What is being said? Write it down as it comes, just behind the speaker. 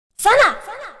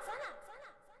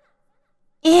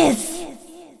is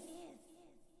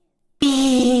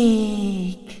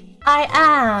Beeg. I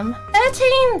am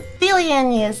 13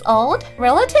 billion years old.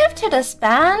 Relative to the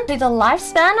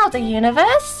lifespan of the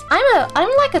universe, I'm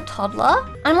like a toddler.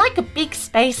 I'm like a big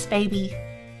space baby.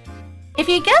 If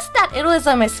you guessed that it was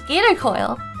a mosquito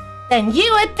coil, then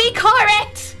you would be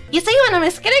correct. You see, when a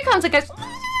mosquito comes, it goes,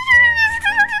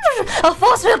 a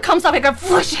force field comes up, it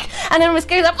goes, and then a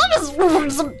mosquito goes,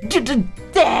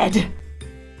 dead.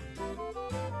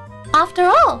 After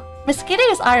all,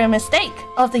 mosquitoes are a mistake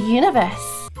of the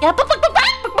universe. Yeah.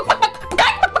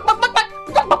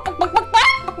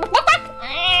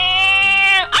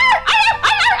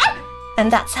 And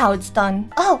that's how it's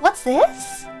done. Oh, what's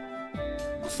this?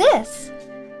 What's this?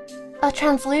 A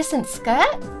translucent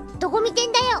skirt? どこ見て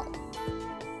んだよ。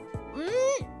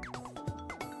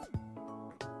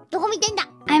どこ見てんだ。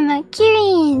I'm a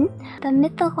Kirin, the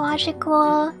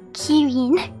mythological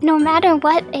Kirin. No matter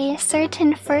what a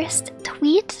certain first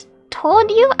tweet told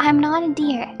you, I'm not a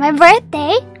deer. My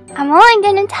birthday, I'm only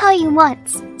gonna tell you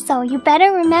once, so you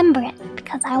better remember it,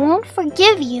 because I won't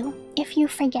forgive you if you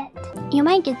forget. You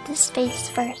might get this face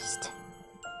first.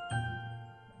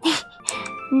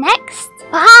 Next.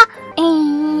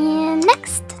 And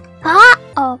next.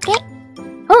 Okay.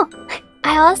 Oh,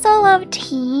 I also love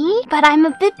tea, but I'm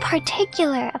a bit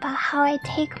particular about how I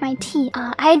take my tea.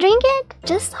 I drink it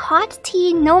just hot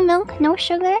tea, no milk, no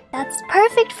sugar. That's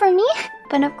perfect for me.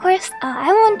 But of course,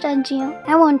 I won't judge you.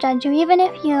 I won't judge you even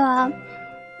if you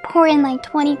pour in like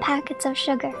 20 packets of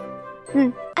sugar.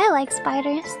 I like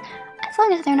spiders, as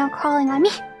long as they're not crawling on me.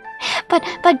 But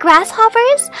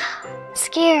grasshoppers?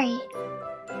 Scary.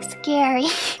 Scary.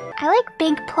 I like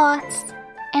big plots,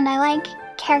 and I like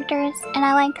characters, and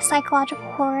I like psychological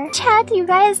horror. Chat, you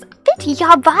guys, bit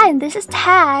yaban. This is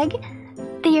tag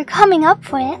that you're coming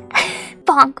up with.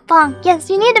 Bonk, bonk. Yes,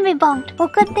 you need to be bonked. Well,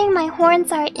 good thing my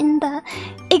horns are in the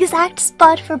exact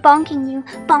spot for bonking you.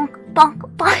 Bonk, bonk,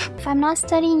 bonk. If I'm not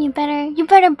studying, you better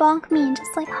bonk me,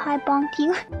 just like how I bonked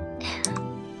you.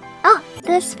 Oh,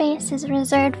 this face is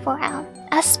reserved for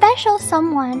a special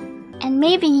someone. And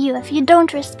maybe you, if you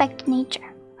don't respect nature.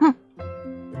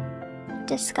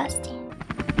 Disgusting.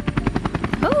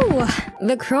 Oh,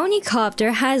 the Kronii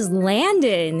copter has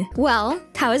landed. Well,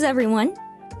 how is everyone?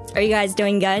 Are you guys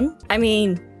doing good? I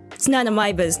mean, it's none of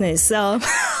my business, so...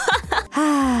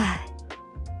 I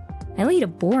lead a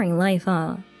boring life,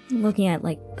 huh? Looking at,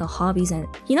 like, the hobbies and...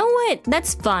 You know what?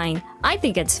 That's fine. I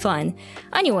think it's fun.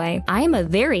 Anyway, I am a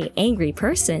very angry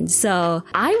person, so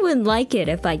I would like it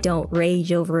if I don't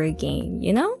rage over a game,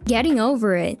 you know? Getting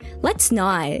over it. Let's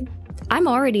not. I'm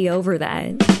already over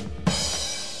that.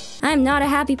 I'm not a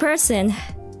happy person,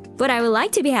 but I would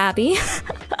like to be happy.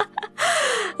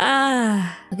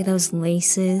 Look at those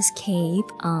laces, cape,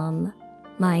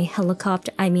 my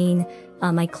helicopter,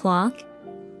 my clock.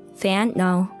 Fan?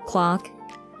 No, clock.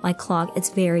 My clock, it's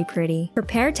very pretty.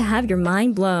 Prepare to have your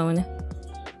mind blown.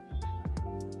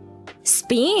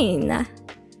 Spin!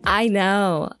 I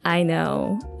know.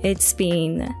 It's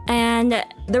spin. And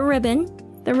the ribbon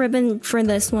for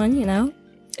this one, you know?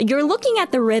 You're looking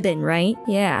at the ribbon, right?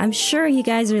 Yeah, I'm sure you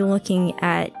guys are looking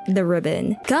at the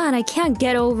ribbon. God, I can't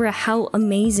get over how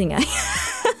amazing I am.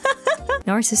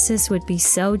 Narcissists would be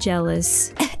so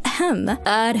jealous. You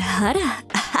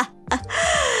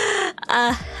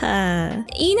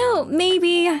know,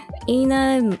 maybe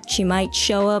Ina, she might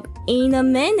show up in a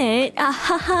minute.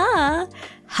 Haha,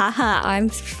 I'm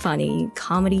funny.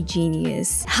 Comedy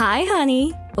genius. Hi,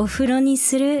 honey. お風呂に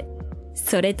する?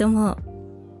 それとも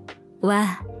wa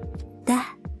da?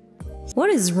 What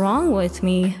is wrong with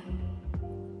me?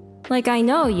 Like, I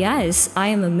know, yes, I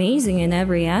am amazing in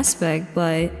every aspect,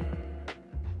 but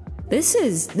this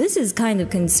is kind of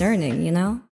concerning, you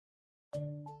know?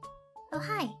 Oh,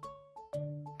 hi.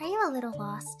 Are you a little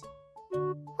lost?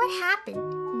 What happened,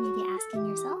 you may be asking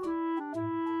yourself?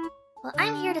 Well,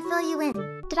 I'm here to fill you in.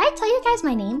 Did I tell you guys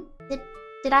my name?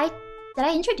 Did I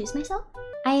introduce myself?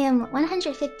 I am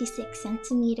 156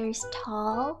 centimeters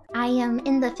tall. I am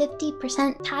in the 50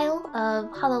 percentile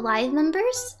of HoloLive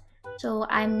members. So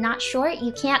I'm not short.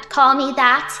 You can't call me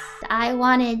that. I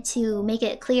wanted to make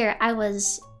it clear I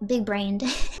was big-brained.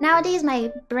 Nowadays,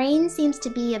 my brain seems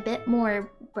to be a bit more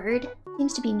bird.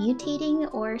 Seems to be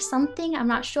mutating or something. I'm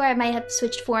not sure. I might have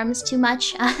switched forms too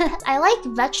much. I like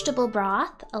vegetable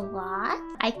broth a lot.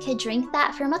 I could drink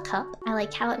that from a cup. I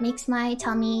like how it makes my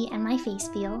tummy and my face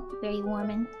feel very warm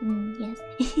and yes.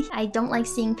 I don't like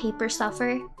seeing paper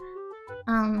suffer.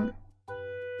 I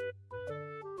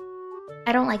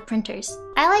don't like printers.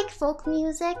 I like folk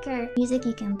music or music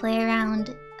you can play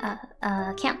around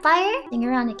a campfire. Sing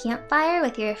around a campfire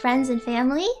with your friends and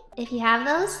family. If you have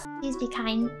those, please be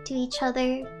kind to each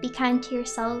other. Be kind to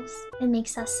yourselves. It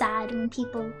makes us sad when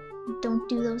people don't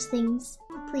do those things.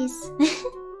 Please.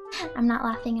 I'm not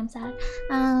laughing, I'm sad.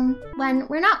 When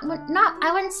we're not,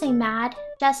 I wouldn't say mad,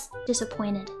 just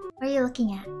disappointed. What are you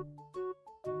looking at?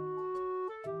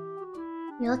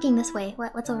 You're looking this way.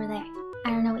 What's over there? I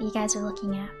don't know what you guys are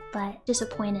looking at, but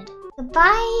disappointed.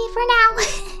 Goodbye for now.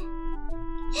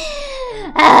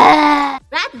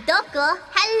 Rat Doko,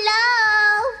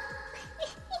 hello!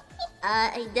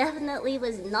 I definitely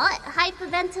was not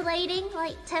hyperventilating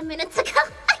like 10 minutes ago.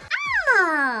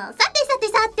 Sate.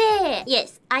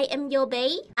 Yes, I am your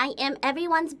bae. I am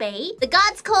everyone's bae. The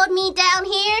gods called me down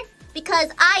here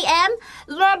because I am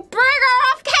the bringer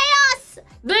of chaos!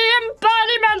 The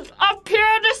embodiment of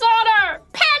pure disorder!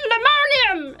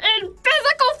 Pandemonium in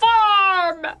physical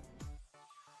form!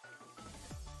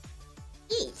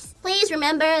 Yes. Please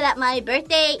remember that my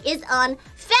birthday is on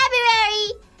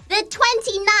February the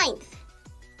 29th.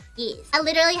 Yes. I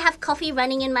literally have coffee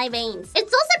running in my veins.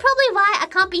 It's also probably why I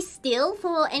can't be still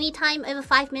for any time over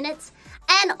 5 minutes.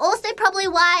 And also probably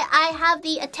why I have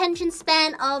the attention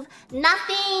span of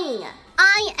nothing.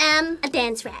 I am a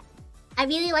dance rat. I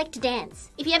really like to dance.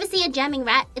 If you ever see a jamming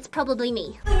rat, it's probably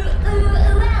me.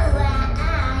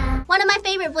 One of my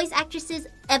favorite voice actresses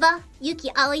ever,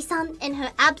 Yuki Ali-san, and her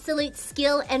absolute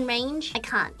skill and range. I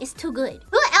can't. It's too good.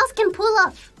 Who else can pull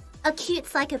off a cute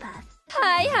psychopath?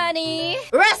 Hi, honey.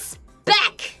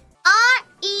 Respect!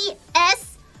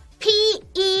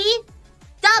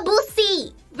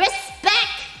 R-E-S-P-E-double-C. Respect!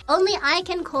 Only I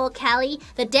can call Callie,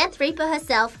 the Death Reaper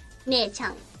herself,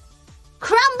 Ne-chan.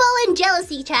 Crumble in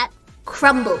jealousy, chat.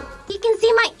 Crumble. You can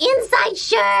see my inside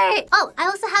shirt. Oh, I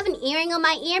also have an earring on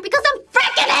my ear because I'm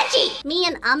freaking edgy. Me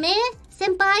and Ame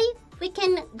senpai, we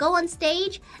can go on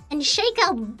stage and shake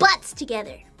our butts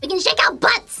together. We can shake our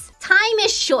butts. Time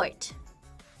is short.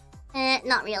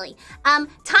 Not really.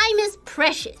 Time is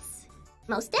precious.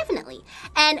 Most definitely.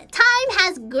 And time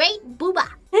has great booba.